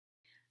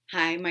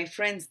Hi, my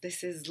friends.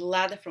 This is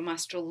Lada from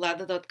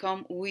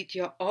astrolada.com with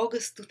your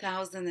August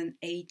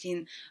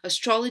 2018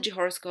 astrology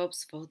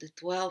horoscopes for the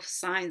 12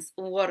 signs.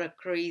 What a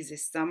crazy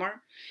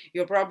summer.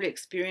 You're probably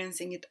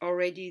experiencing it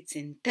already. It's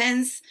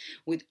intense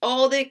with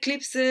all the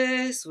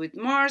eclipses, with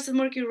Mars and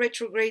Mercury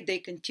retrograde. They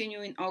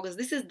continue in August.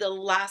 This is the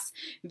last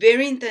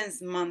very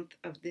intense month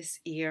of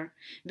this year.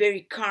 Very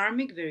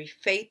karmic, very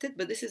fated,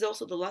 but this is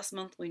also the last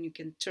month when you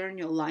can turn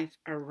your life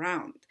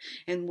around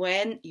and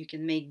when you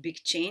can make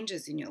big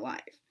changes in your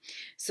life.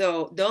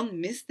 So don't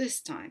miss this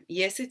time.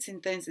 Yes, it's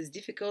intense, it's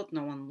difficult.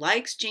 No one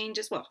likes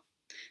changes. Well,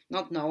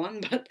 not no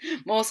one, but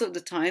most of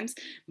the times.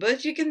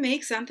 But you can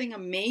make something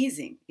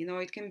amazing.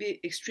 It can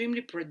be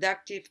extremely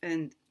productive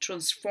and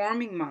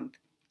transforming month.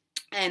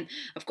 And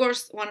of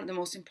course, one of the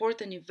most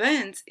important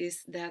events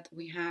is that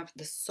we have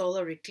the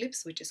solar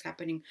eclipse, which is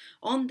happening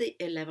on the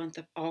 11th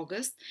of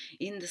August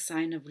in the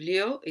sign of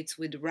Leo. It's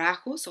with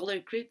Rahu. Solar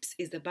eclipse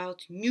is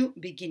about new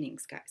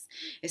beginnings, guys.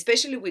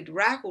 Especially with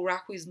Rahu.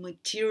 Rahu is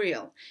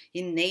material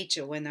in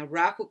nature when a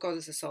Rahu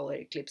causes a solar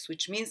eclipse,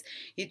 which means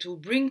it will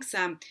bring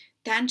some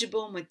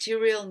tangible,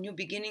 material, new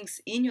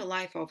beginnings in your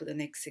life over the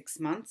next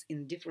 6 months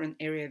in different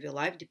area of your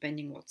life,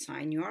 depending what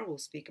sign you are. We'll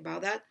speak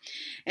about that.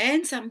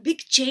 And some big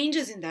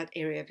changes in that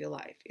area of your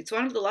life. It's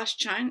one of the last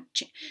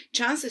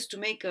chances to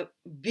make a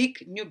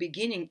big new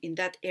beginning in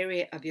that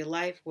area of your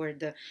life where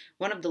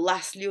one of the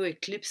last Leo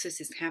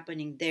eclipses is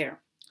happening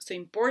there. So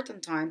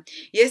important time.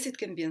 Yes, it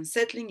can be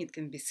unsettling, it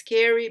can be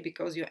scary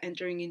because you're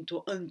entering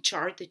into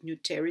uncharted new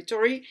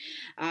territory,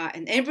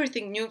 and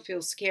everything new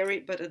feels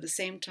scary, but at the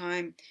same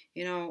time,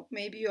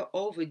 maybe you're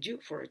overdue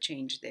for a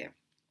change there.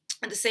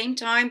 At the same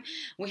time,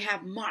 we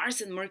have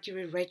Mars and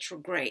Mercury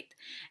retrograde.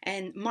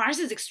 And Mars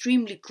is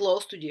extremely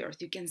close to the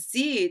Earth. You can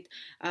see it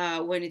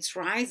when it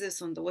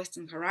rises on the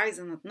western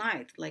horizon at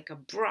night, like a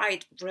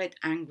bright, red,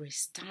 angry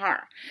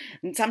star.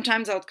 And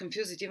sometimes I would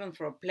confuse it even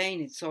for a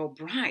plane. It's so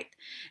bright.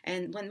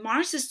 And when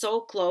Mars is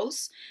so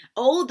close,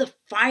 all the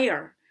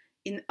fire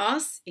in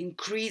us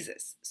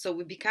increases. So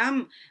we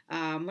become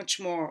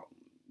much more,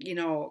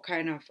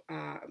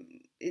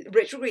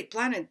 retrograde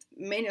planet.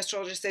 Many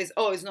astrologers says,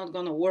 oh, it's not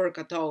going to work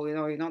at all.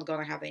 You're not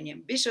going to have any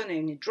ambition,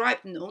 any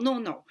drive.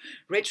 No.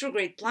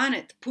 Retrograde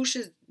planet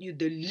pushes you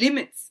the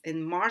limits,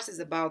 and Mars is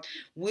about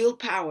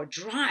willpower,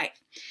 drive.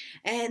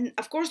 And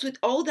of course, with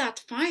all that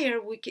fire,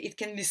 it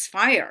can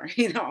misfire.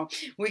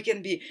 We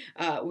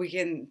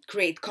can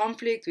create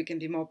conflict. We can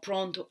be more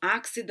prone to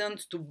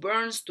accidents, to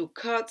burns, to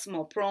cuts,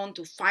 more prone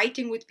to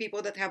fighting with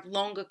people that have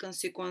longer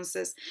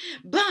consequences.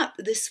 But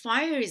this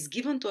fire is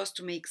given to us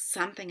to make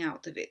something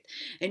out of it.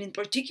 And in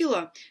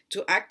particular,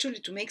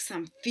 to make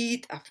some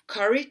feat of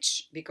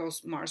courage,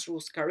 because Mars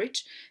rules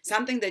courage,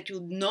 something that you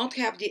not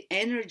have the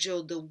energy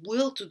or the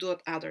will to do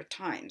at other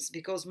times,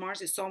 because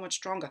Mars is so much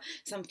stronger.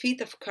 Some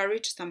feat of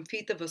courage, some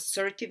feat of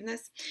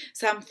assertiveness,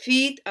 some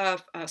feat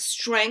of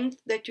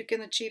strength that you can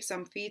achieve,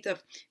 some feat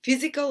of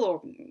physical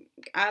or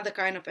other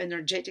kind of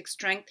energetic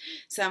strength,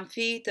 some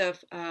feat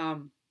of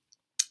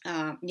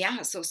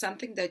so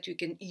something that you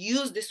can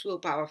use this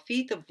willpower,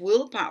 feat of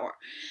willpower.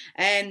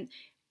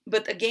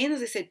 But again,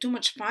 as I said, too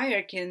much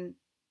fire can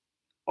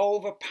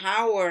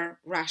overpower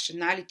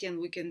rationality, and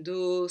we can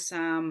do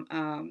some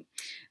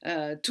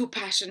too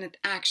passionate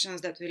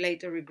actions that we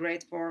later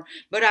regret for.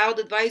 But I would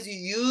advise you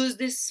use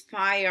this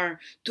fire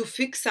to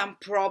fix some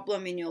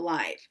problem in your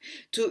life,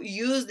 to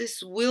use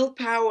this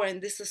willpower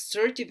and this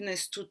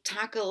assertiveness to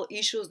tackle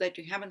issues that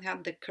you haven't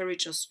had the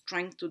courage or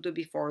strength to do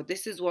before.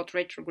 This is what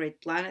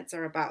retrograde planets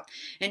are about.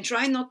 And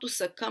try not to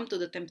succumb to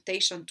the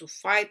temptation to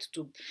fight,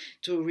 to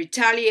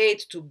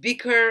retaliate, to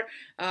bicker,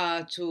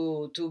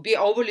 to be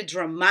overly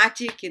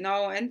dramatic,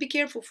 and be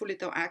careful for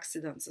little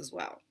accidents as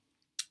well.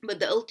 But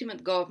the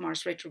ultimate goal of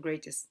Mars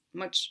retrograde is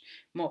much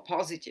more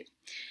positive.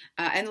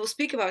 And we'll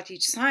speak about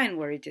each sign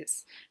where it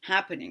is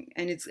happening.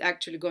 And it's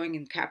actually going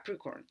in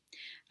Capricorn.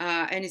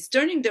 And it's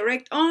turning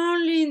direct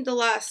only in the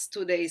last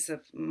 2 days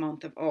of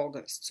month of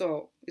August.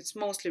 So it's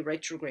mostly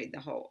retrograde the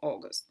whole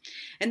August.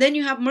 And then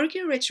you have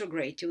Mercury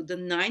retrograde till the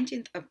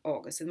 19th of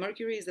August. And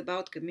Mercury is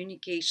about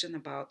communication,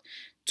 about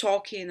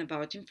talking,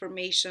 about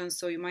information.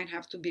 So you might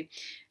have to be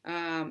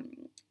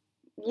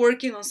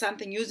working on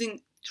something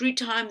using 3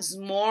 times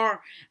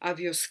more of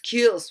your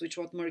skills, which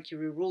what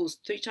Mercury rules,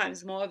 3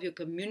 times more of your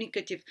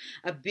communicative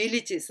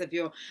abilities, of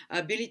your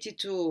ability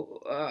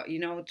to,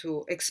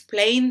 to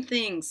explain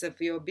things,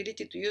 of your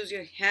ability to use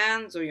your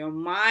hands or your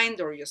mind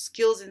or your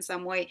skills in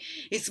some way.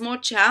 It's more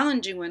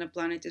challenging when a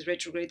planet is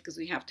retrograde because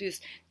we have to use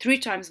 3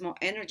 times more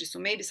energy. So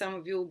maybe some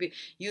of you will be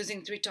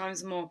using 3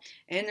 times more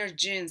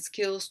energy and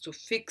skills to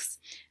fix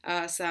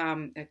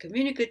some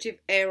communicative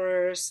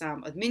errors,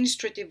 some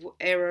administrative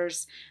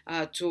errors,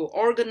 to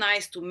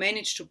organize, to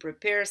manage, to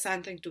prepare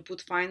something, to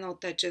put final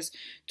touches,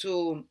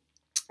 to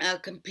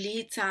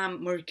complete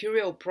some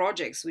mercurial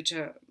projects, which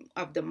are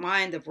of the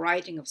mind, of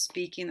writing, of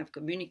speaking, of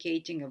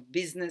communicating, of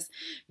business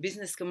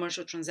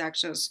commercial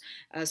transactions.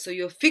 So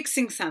you're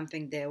fixing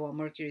something there while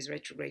Mercury is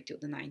retrograde till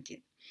the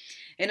 19th.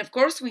 And of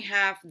course, we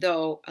have,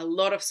 though, a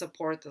lot of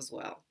support as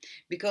well,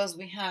 because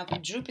we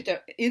have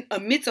Jupiter,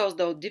 amidst all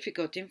those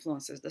difficult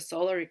influences, the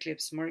solar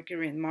eclipse,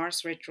 Mercury and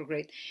Mars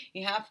retrograde,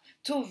 you have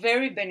two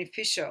very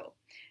beneficial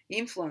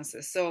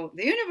influences. So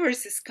the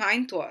universe is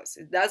kind to us.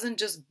 It doesn't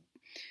just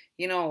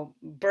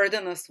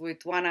burden us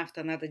with one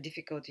after another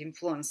difficult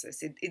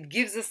influences. It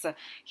gives us a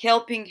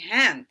helping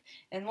hand.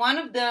 And one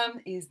of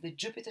them is the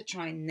Jupiter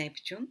trine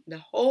Neptune. The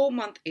whole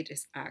month it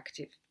is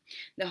active.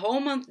 The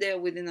whole month they're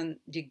within a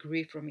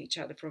degree from each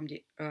other, from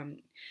the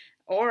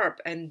orb,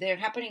 and they're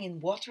happening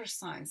in water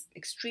signs.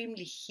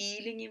 Extremely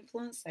healing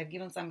influence. I've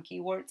given some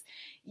keywords.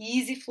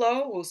 Easy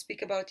flow. We'll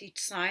speak about each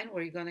sign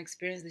where you're going to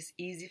experience this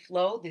easy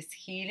flow, this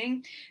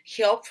healing,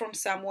 help from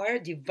somewhere,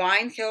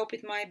 divine help.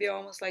 It might be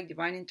almost like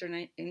divine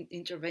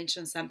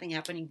intervention, something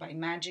happening by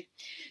magic,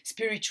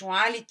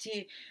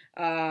 spirituality,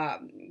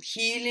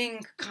 healing,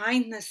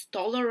 kindness,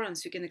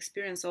 tolerance. You can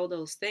experience all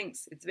those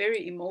things. It's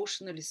very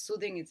emotionally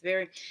soothing.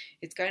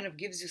 It kind of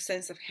gives you a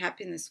sense of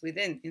happiness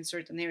within in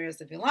certain areas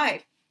of your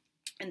life.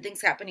 And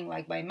things happening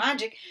like by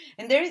magic.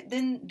 And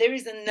then there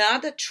is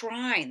another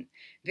trine,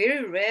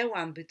 very rare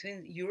one,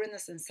 between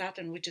Uranus and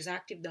Saturn, which is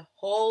active the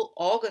whole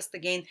August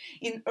again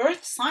in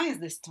earth signs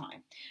this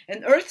time.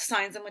 And earth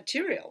signs are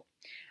material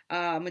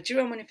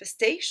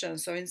manifestation.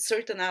 So in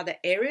certain other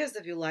areas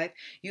of your life,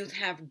 you'd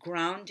have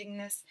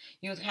groundingness,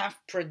 you'd have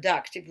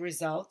productive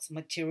results,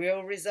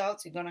 material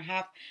results. You're going to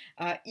have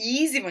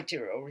easy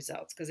material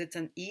results because it's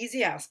an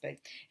easy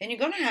aspect. And you're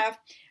going to have,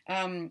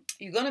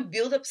 you're going to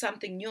build up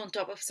something new on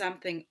top of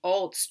something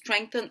old,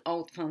 strengthen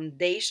old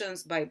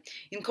foundations by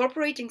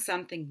incorporating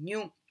something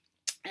new.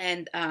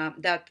 And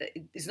that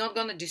is not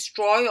going to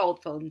destroy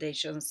old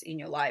foundations in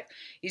your life.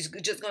 It's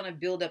just going to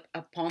build up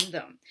upon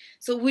them.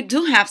 So we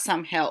do have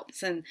some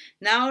helps. And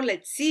now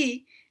let's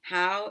see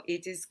how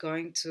it is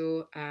going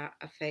to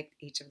affect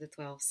each of the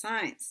 12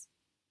 signs.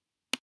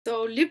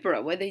 So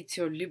Libra, whether it's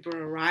your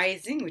Libra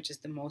rising, which is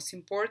the most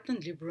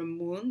important, Libra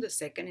moon, the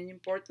second in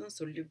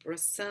importance, or Libra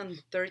sun,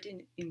 the third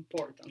in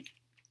importance.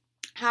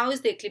 How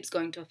is the eclipse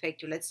going to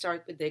affect you? Let's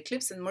start with the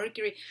eclipse and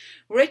Mercury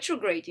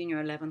retrograde in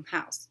your 11th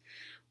house.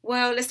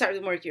 Well, let's start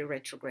with Mercury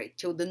retrograde.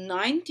 Till the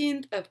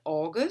 19th of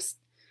August,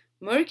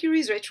 Mercury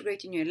is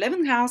retrograde in your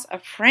 11th house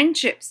of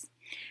friendships,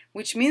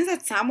 which means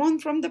that someone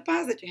from the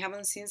past that you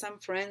haven't seen, some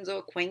friends or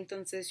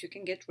acquaintances, you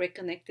can get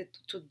reconnected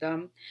to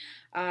them.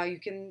 You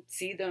can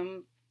see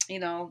them,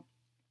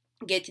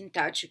 get in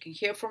touch. You can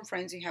hear from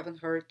friends you haven't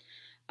heard.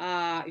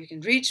 You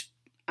can reach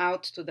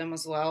out to them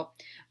as well.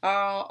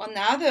 On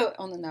another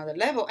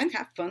level, and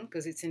have fun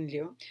because it's in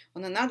Leo.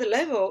 On another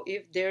level,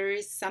 if there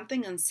is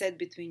something unsaid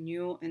between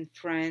you and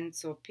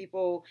friends or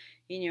people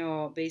in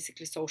your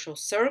basically social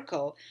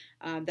circle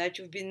that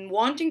you've been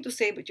wanting to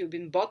say but you've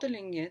been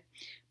bottling it,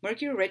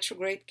 Mercury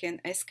retrograde can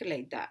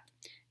escalate that.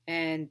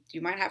 And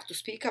you might have to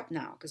speak up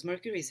now because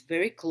Mercury is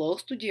very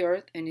close to the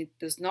earth and it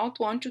does not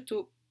want you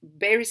to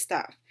bury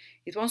stuff.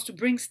 It wants to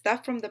bring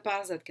stuff from the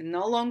past that can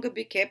no longer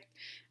be kept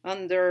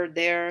under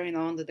there,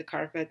 under the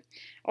carpet.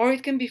 Or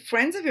it can be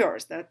friends of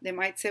yours that they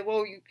might say,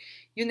 well,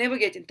 you never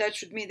get in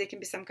touch with me. There can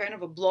be some kind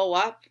of a blow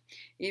up,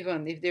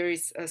 even if there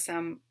is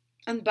some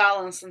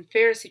unbalanced,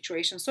 unfair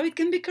situation. So it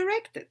can be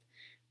corrected.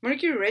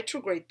 Mercury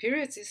retrograde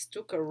periods is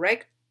to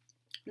correct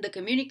the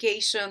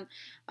communication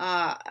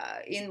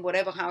in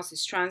whatever house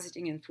is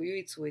transiting, and for you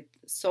it's with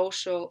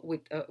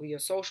your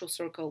social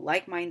circle,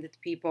 like-minded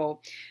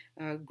people,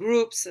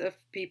 groups of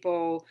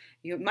people.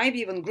 You might be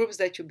even groups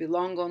that you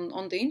belong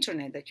on the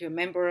internet, that you're a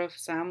member of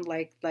some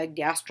like the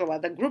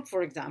Astrolada group,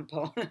 for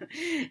example,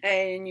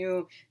 and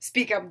you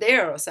speak up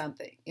there or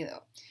something,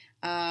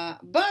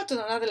 But on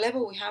another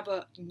level, we have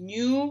a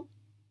new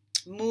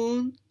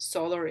moon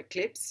solar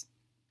eclipse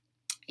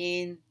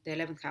in the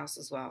 11th house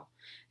as well.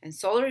 And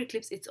solar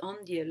eclipse, it's on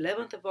the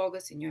 11th of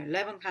August in your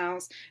 11th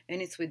house,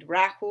 and it's with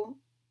Rahu.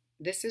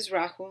 This is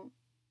Rahu.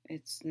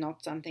 It's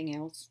not something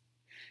else.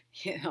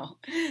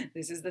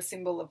 This is the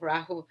symbol of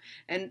Rahu.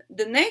 And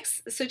the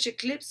next such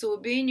eclipse will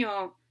be in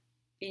your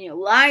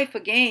life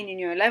again, in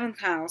your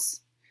 11th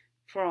house,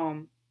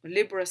 from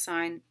Libra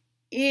sign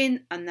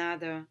in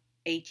another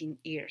 18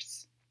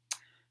 years.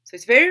 So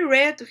it's very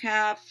rare to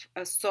have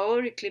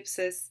solar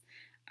eclipses.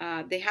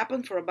 They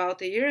happen for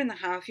about a year and a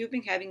half. You've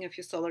been having a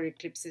few solar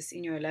eclipses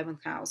in your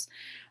 11th house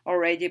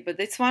already, but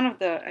it's one of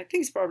I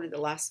think it's probably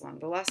the last one.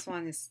 The last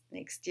one is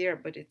next year,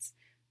 but it's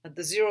at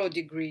the 0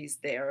 degrees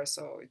there,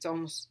 so it's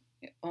almost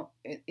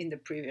in the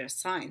previous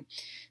sign.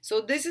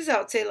 So this is, I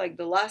would say, like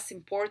the last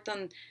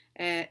important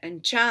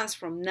and chance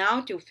from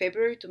now till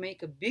February to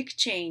make a big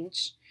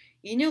change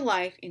in your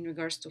life in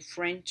regards to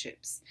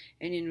friendships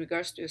and in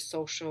regards to your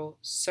social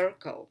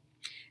circle.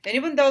 And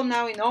even though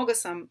now in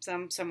August,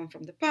 someone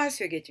from the past,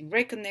 you're getting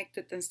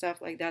reconnected and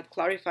stuff like that,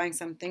 clarifying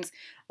some things.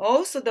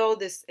 Also, though,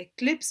 this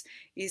eclipse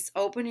is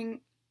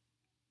opening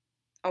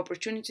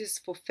opportunities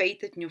for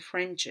fated new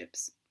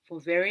friendships, for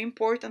very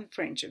important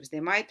friendships. They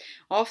might,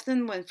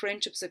 often when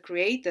friendships are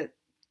created,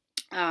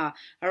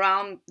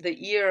 around the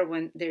year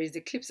when there is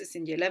eclipses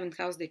in the 11th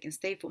house, they can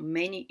stay for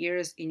many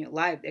years in your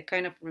life. They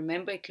kind of,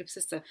 remember,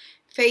 eclipses are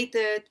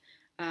fated,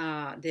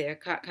 they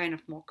are kind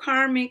of more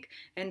karmic,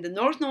 and the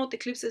North Node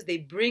eclipses, they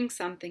bring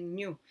something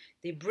new.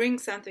 They bring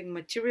something,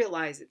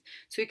 materialize it.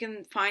 So you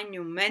can find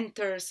new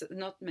mentors,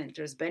 not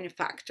mentors,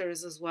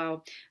 benefactors as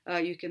well.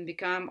 You can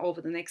become,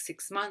 over the next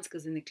 6 months,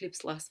 because an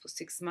eclipse lasts for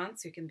 6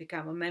 months, you can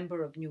become a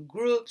member of new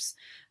groups,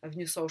 of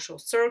new social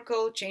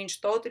circle, change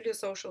totally your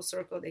social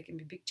circle. There can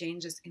be big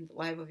changes in the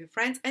life of your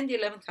friends. And the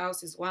 11th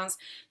house is one's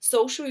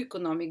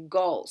socio-economic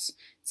goals.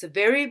 It's a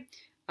very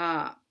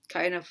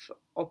kind of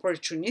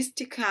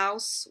opportunistic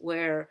house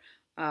where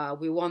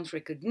we want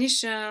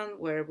recognition,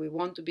 where we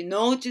want to be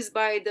noticed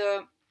by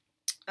the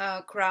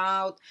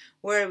crowd,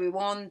 where we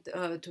want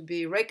to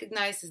be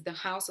recognized. Is the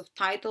house of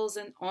titles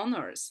and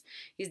honors.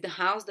 Is the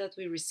house that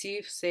we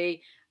receive,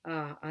 say,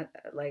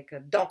 like a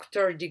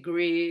doctor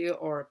degree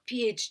or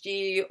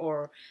PhD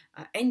or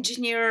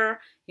engineer,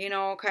 you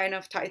know, kind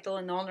of title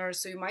and honor.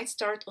 So you might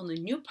start on a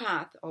new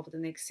path over the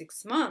next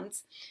 6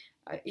 months,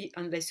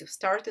 unless you've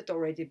started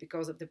already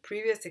because of the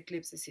previous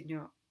eclipses in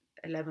your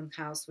 11th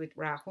house with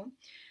Rahu.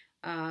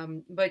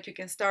 But you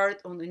can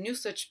start on a new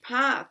such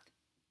path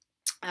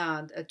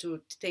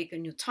to take a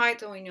new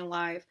title in your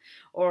life,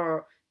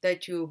 or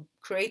that you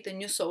create a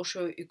new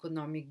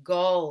socio-economic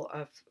goal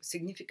of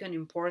significant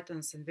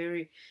importance and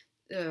very,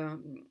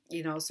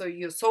 you know, so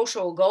your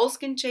social goals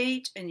can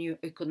change and your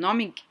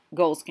economic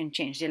goals can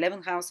change. The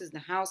 11th house is the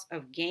house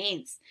of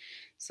gains.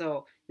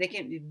 So they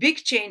can be big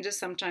changes,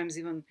 sometimes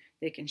even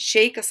they can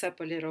shake us up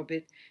a little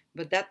bit,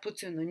 but that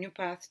puts you on a new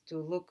path to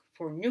look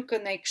for new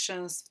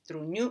connections,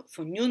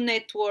 for new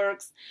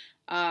networks,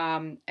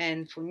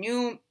 and for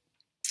new,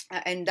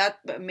 and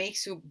that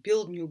makes you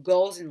build new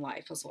goals in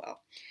life as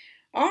well.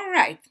 All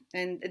right,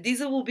 and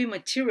these will be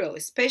material,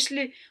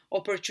 especially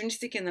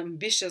opportunistic and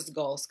ambitious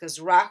goals, because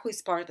Rahu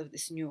is part of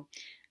this new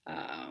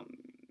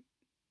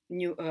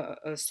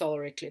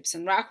solar eclipse,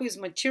 and Rahu is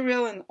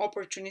material and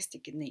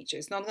opportunistic in nature.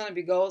 It's not going to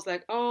be goals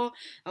like, oh,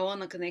 I want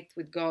to connect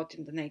with God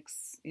in the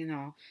next, you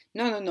know,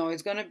 no.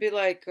 It's going to be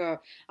like,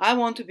 I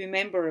want to be a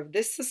member of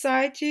this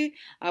society.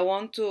 I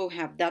want to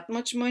have that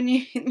much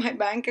money in my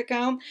bank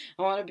account.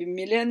 I want to be a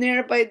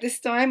millionaire by this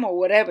time, or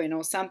whatever, you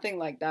know, something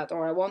like that.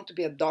 Or I want to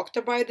be a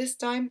doctor by this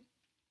time.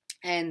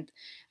 And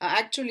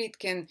actually it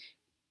can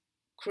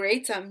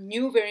create some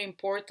new, very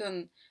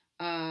important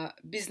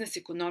business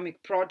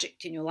economic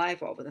project in your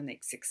life over the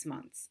next 6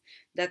 months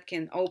that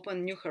can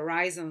open new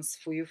horizons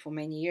for you for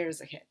many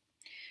years ahead.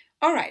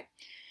 All right,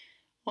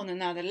 on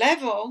another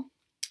level,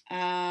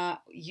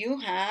 you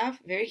have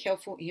very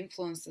helpful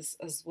influences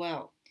as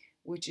well,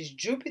 which is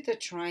Jupiter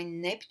trine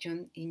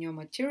Neptune in your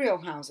material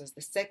houses, the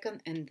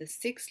 2nd and the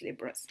 6th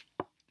Libras.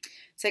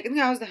 2nd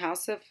house, the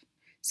house of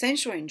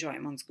sensual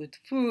enjoyments, good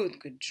food,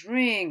 good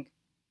drink.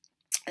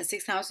 The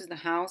 6th house is the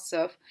house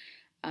of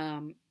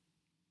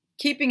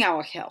keeping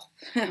our health.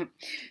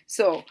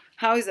 So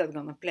how is that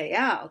going to play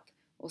out?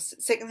 Well,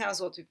 2nd house,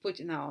 what we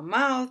put in our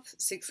mouth.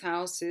 6th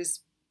house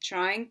is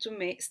trying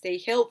to stay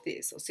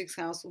healthy. So 6th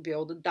house will be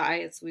all the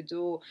diets we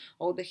do,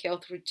 all the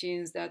health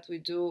routines that we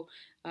do,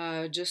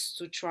 just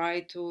to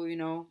try to, you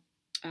know,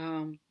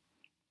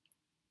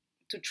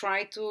 to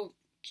try to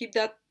keep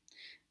that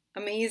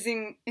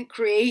amazing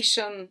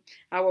creation,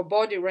 our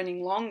body,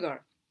 running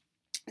longer.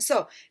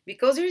 So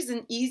because there is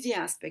an easy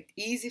aspect,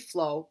 easy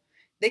flow,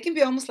 they can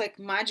be almost like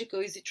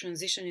magical, easy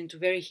transition into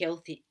very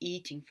healthy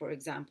eating, for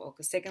example.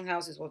 Because 2nd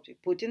house is what we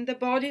put in the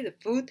body, the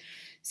food.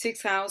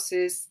 6th house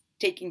is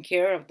taking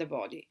care of the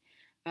body,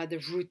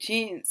 the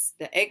routines,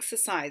 the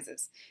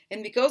exercises.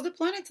 And because the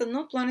planets are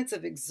not planets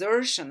of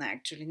exertion,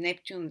 actually,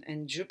 Neptune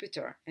and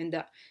Jupiter, and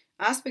the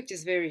aspect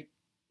is very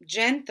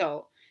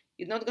gentle,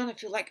 you're not going to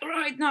feel like,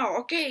 right now,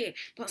 okay, I'm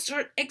going to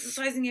start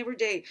exercising every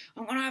day.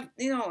 I'm going to have,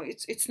 you know,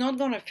 it's not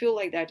going to feel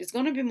like that. It's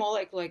going to be more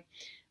like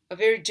a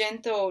very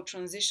gentle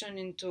transition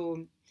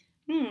into,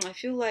 I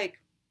feel like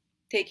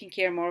taking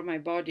care more of my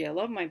body. I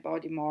love my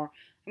body more.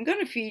 I'm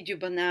going to feed you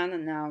banana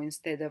now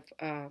instead of,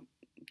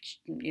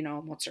 you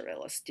know,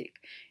 mozzarella stick.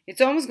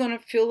 It's almost going to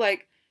feel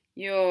like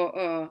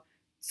your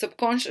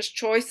subconscious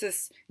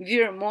choices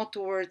veer more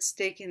towards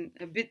taking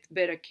a bit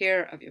better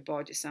care of your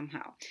body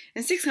somehow.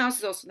 And 6th house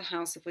is also the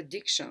house of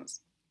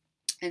addictions.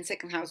 And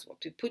 2nd house, what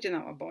we put in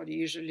our body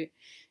usually,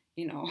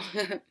 you know,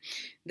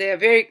 they are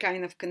very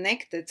kind of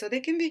connected. So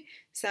there can be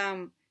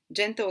some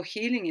gentle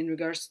healing in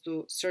regards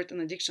to certain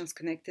addictions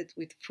connected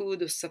with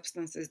food or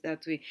substances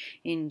that we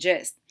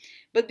ingest.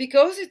 But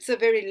because it's a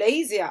very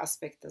lazy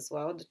aspect as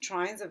well, the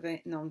trines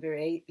are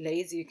very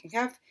lazy, you can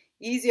have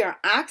easier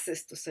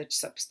access to such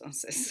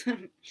substances.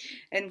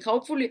 And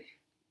hopefully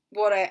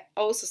what I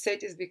also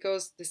said is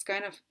because this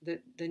kind of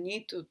the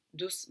need to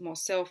do more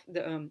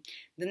the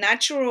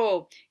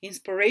natural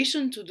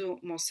inspiration to do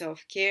more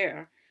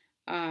self-care,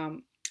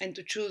 and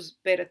to choose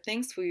better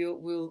things for you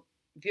will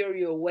veer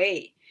you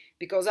away,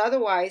 because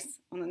otherwise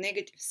on a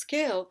negative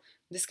scale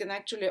this can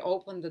actually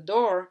open the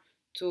door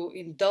to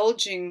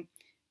indulging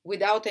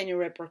without any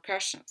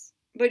repercussions.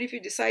 But if you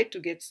decide to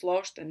get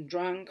sloshed and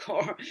drunk,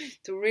 or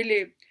to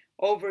really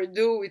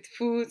overdo with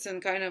foods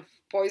and kind of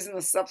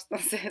poisonous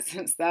substances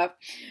and stuff,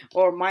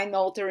 or mind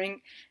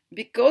altering,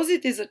 because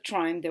it is a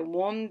trine, there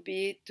won't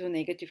be too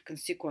negative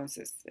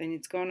consequences, and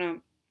it's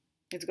gonna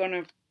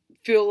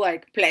feel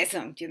like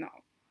pleasant, you know.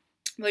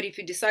 But if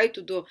you decide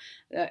to do,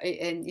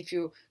 and if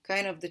you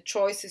kind of the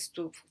choice is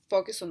to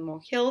focus on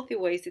more healthy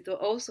ways, it will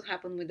also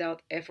happen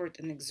without effort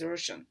and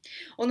exertion.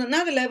 On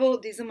another level,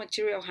 these are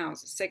material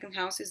houses. Second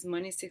house is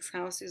money, sixth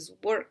house is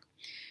work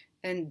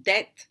and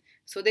debt.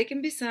 So there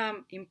can be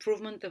some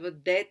improvement of a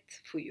debt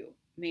for you,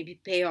 maybe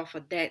pay off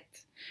a debt.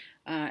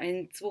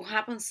 And it will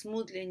happen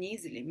smoothly and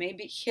easily.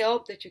 Maybe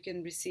help that you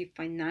can receive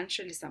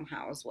financially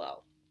somehow as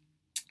well.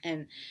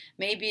 And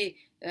maybe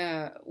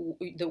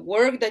the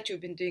work that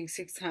you've been doing,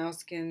 sixth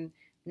house, can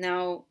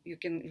now you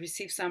can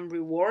receive some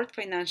reward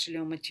financially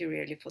or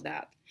materially for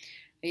that,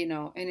 you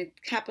know. And it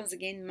happens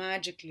again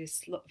magically,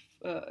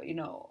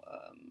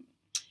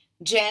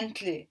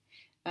 gently,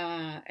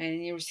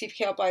 and you receive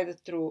help either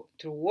through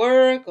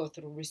work or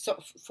through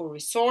for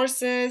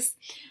resources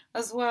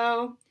as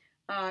well.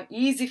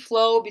 Easy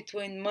flow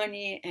between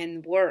money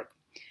and work.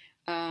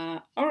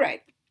 All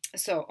right.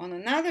 So on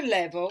another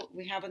level,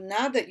 you have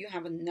another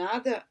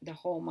the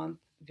whole month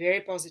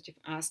very positive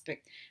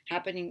aspect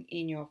happening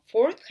in your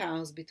fourth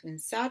house between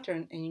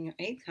Saturn and in your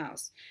eighth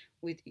house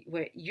with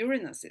where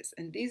Uranus is,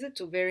 and these are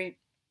two very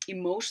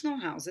emotional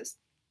houses.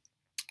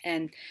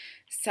 And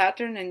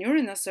Saturn and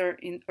Uranus are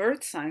in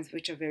earth signs,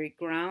 which are very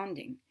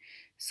grounding.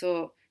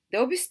 So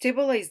there'll be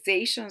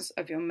stabilizations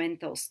of your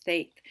mental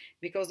state,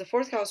 because the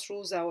fourth house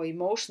rules our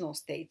emotional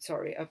state,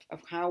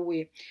 of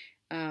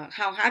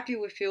how happy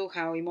we feel,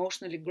 how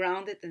emotionally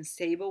grounded and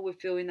stable we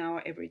feel in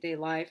our everyday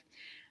life.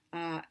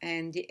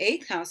 And the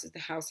eighth house is the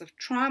house of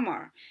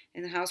trauma,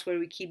 and the house where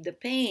we keep the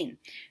pain.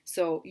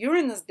 So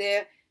Uranus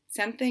there,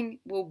 something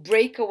will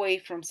break away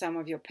from some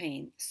of your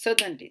pain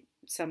suddenly.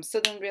 Some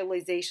sudden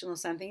realization or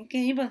something. It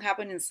can even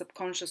happen in a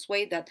subconscious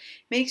way that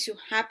makes you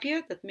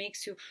happier, that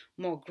makes you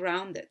more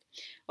grounded.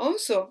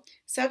 Also,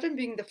 Saturn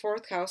being the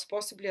fourth house,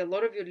 possibly a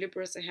lot of you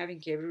Libras are having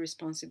heavy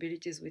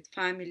responsibilities with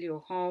family or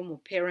home or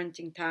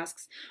parenting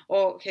tasks,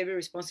 or heavy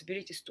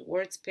responsibilities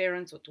towards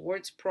parents or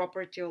towards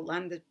property or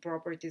landed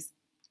properties.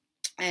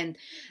 And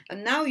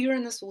now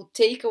Uranus will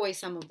take away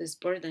some of this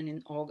burden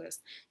in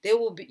August.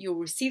 You'll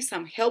receive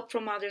some help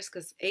from others,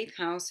 because eighth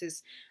house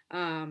is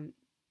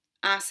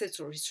assets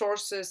or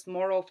resources,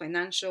 moral,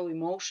 financial,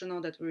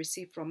 emotional, that we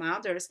receive from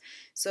others.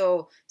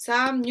 So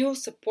some new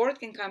support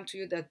can come to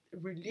you that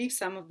relieves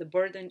some of the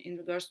burden in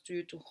regards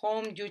to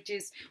home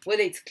duties,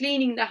 whether it's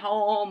cleaning the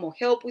home or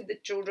help with the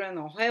children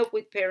or help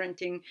with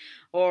parenting,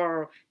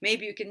 or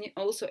maybe you can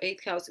also,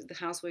 eighth house is the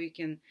house where you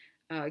can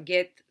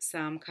get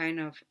some kind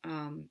of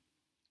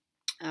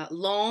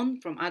loan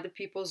from other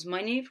people's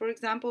money, for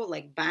example,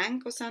 like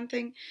bank or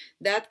something,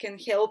 that can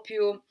help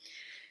you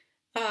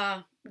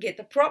get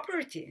a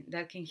property,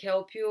 that can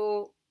help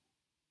you,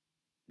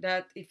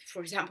 that if,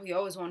 for example, you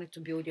always wanted to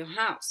build your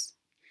house,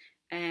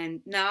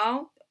 and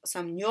now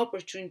some new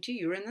opportunity,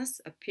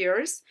 Uranus,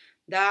 appears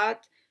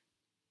that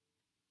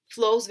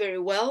flows very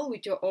well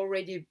with your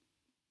already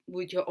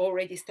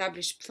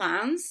established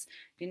plans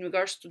in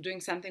regards to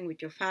doing something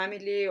with your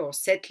family or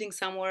settling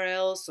somewhere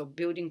else or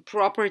building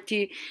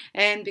property.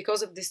 And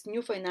because of this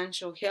new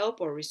financial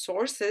help or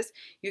resources,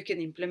 you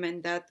can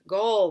implement that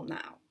goal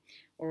now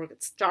or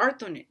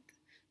start on it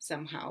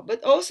somehow.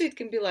 But also it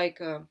can be like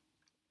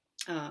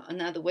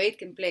another way it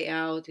can play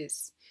out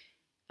is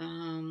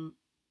I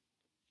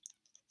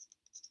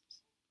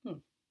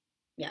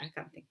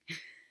can't think.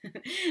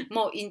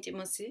 More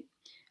intimacy,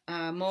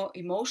 more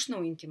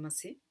emotional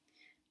intimacy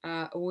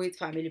with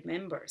family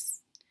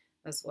members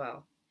as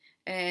well.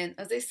 And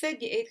as I said,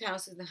 the eighth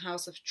house is the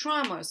house of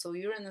trauma. So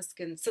Uranus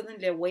can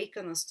suddenly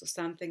awaken us to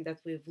something that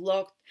we've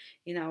locked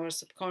in our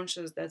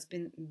subconscious, that's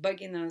been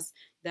bugging us,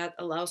 that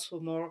allows for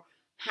more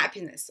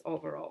happiness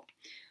overall.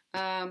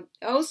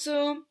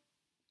 So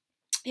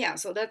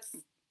that's,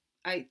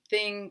 I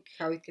think,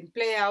 how it can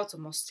play out. So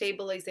more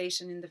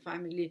stabilization in the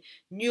family,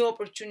 new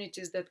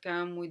opportunities that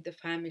come with the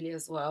family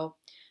as well.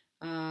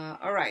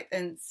 All right,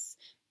 and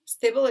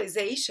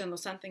stabilization or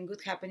something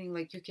good happening,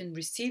 like you can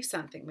receive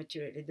something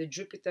materially. The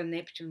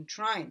Jupiter-Neptune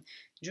trine.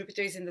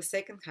 Jupiter is in the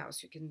second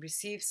house. You can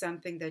receive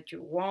something that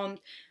you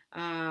want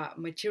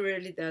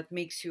materially, that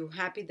makes you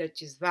happy,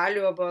 that is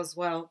valuable as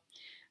well.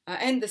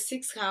 And the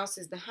sixth house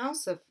is the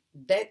house of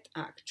debt,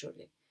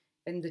 actually.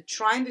 And the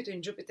trine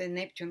between Jupiter and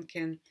Neptune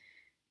can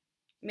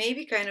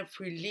maybe kind of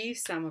relieve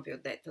some of your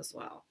debt as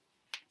well,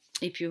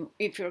 if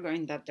you're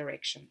going that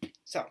direction.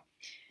 So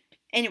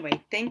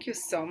anyway, thank you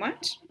so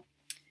much.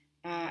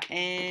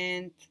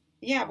 And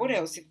yeah, what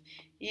else?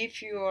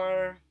 If you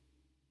are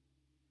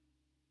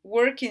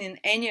working in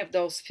any of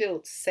those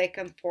fields,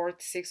 second,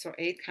 fourth, sixth, or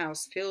eighth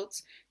house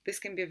fields, this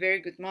can be a very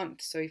good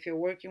month. So if you're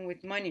working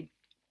with money,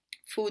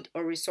 food,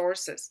 or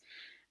resources,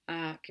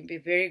 can be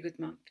a very good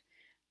month.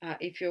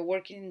 If you're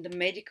working in the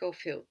medical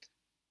field,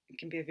 it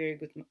can be a very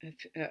good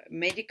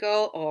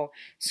medical or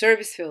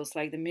service fields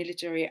like the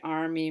military,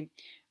 army,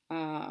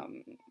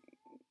 um,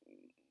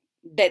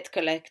 debt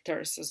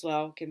collectors as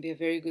well. Can be a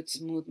very good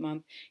smooth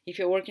month. If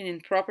you're working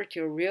in property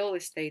or real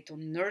estate or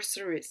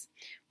nurseries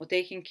or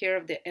taking care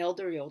of the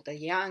elderly or the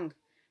young,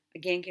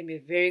 again, can be a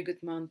very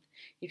good month.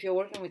 If you're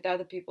working with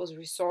other people's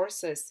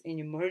resources in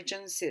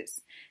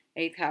emergencies,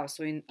 8th house,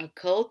 so in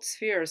occult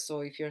spheres, so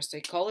if you're a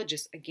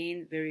psychologist,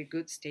 again, very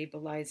good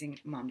stabilizing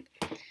month.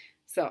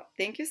 So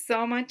thank you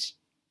so much,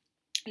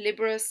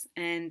 Libras,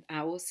 and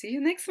I will see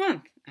you next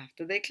month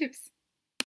after the eclipse.